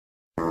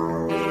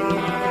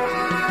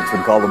It's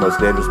been called the most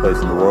dangerous place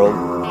in the world.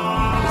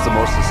 It's the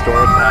most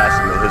historic pass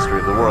in the history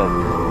of the world.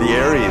 The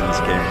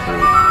Aryans came through,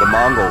 the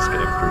Mongols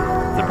came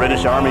through, the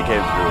British Army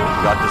came through,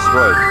 and got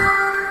destroyed.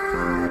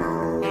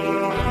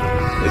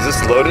 Is this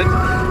loaded?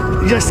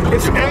 Yes,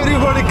 if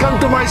everybody come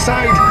to my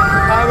side,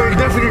 I will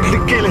definitely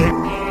kill him.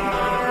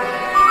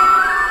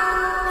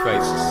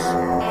 Faces.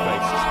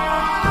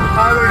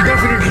 I will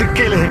definitely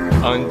kill him.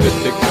 Under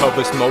the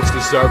covers, most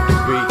deserve to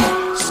be.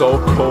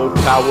 So cold,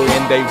 power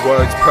in they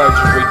words,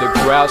 perjury. The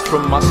growls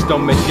from my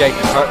stomach ache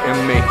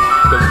hurting me.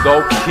 The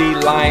low-key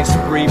lying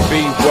spree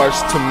be worse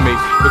to me.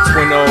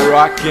 Between a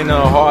rock and a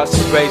hard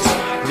space,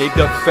 need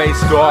the face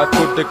guard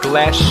for the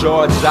glass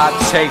shards I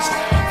taste.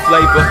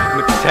 Flavor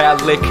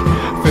metallic,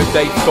 feel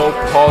they folk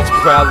paws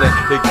prowling.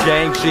 The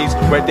gang G's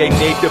where they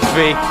need to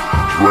be.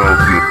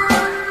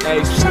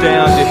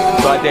 Astounded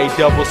by they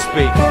double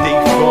speak,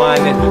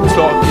 defining,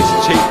 talk is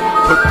cheap.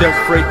 Put them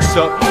freaks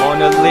up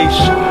on a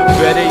leash.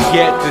 Better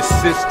yet, the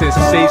sisters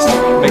cease.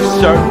 Make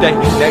sure they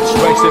next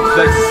race and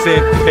places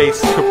in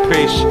peace.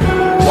 Capiche?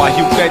 Why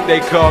you think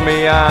they call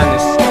me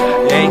honest?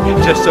 Ain't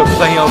just a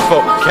play on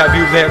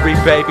vocabulary,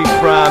 baby,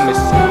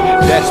 promise.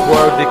 That's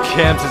word to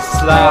Chems and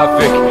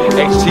Slavic.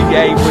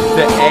 HTA with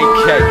the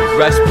AK,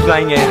 rest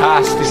playing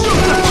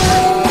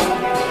hostage.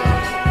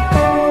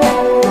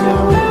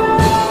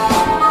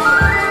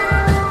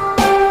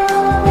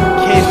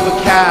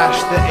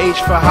 The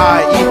H for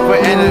high, E for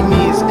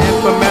enemies, N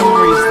for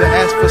memories, the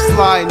S for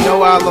slide,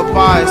 no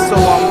alibi, so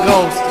I'm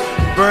ghost.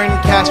 Burn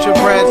castor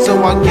bread, so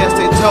I guess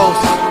they toast.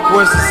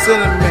 Where's the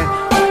cinnamon?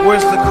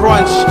 Where's the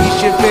crunch? Eat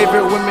your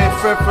favorite women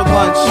fred for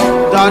lunch.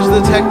 Dodge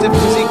the detective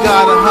cause he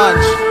got a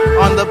hunch.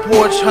 On the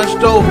porch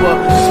hunched over,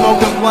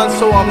 smoking blunt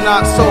so I'm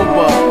not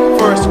sober.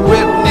 First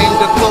whip named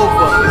a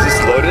Clover. Is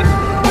this loaded?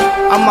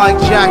 I'm like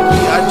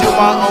Jackie, I do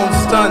my own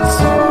stunts.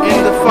 In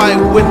the fight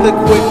with a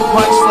quick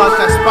punch like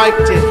I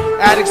spiked it.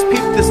 Addicts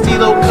peep the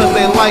stilo cause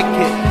they like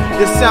it.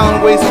 This sound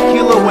weighs a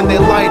kilo when they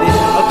light it.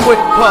 A quick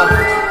puff,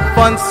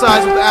 fun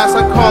size with ass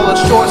I call her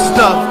short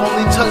stuff.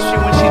 Only touch you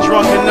when she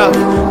drunk enough.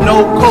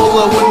 No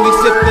cola when we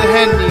sip the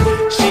Henny.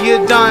 She a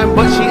dime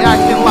but she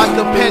acting like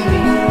a penny.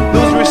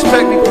 Lose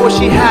respect before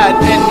she had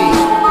any.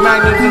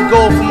 Magnums and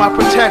gold for my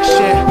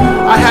protection.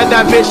 I had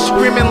that bitch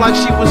screaming like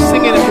she was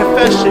singing a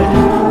confession.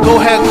 Go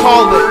ahead,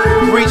 call it.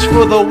 Reach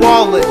for the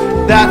wallet.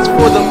 That's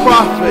for the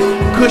profit.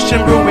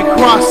 Cushion brew, we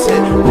cross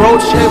it.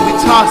 Roach head, we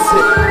toss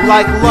it.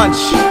 Like lunch.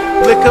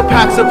 Liquor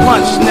packs a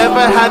punch. Never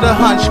had a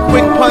hunch.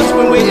 Quick punch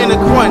when we in a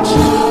crunch.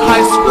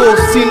 High school,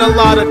 seen a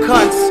lot of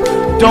cunts.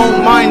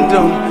 Don't mind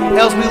them,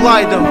 else we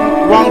lie them.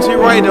 Wrongs we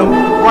right them.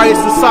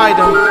 Rights inside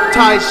them.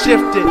 Tide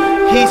shifted.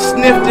 He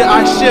sniffed it,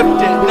 I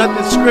shifted.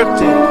 Nothing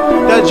scripted.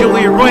 That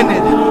Julie ruined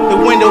it. The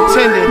window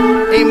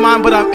tinted. Ain't mine, but I'm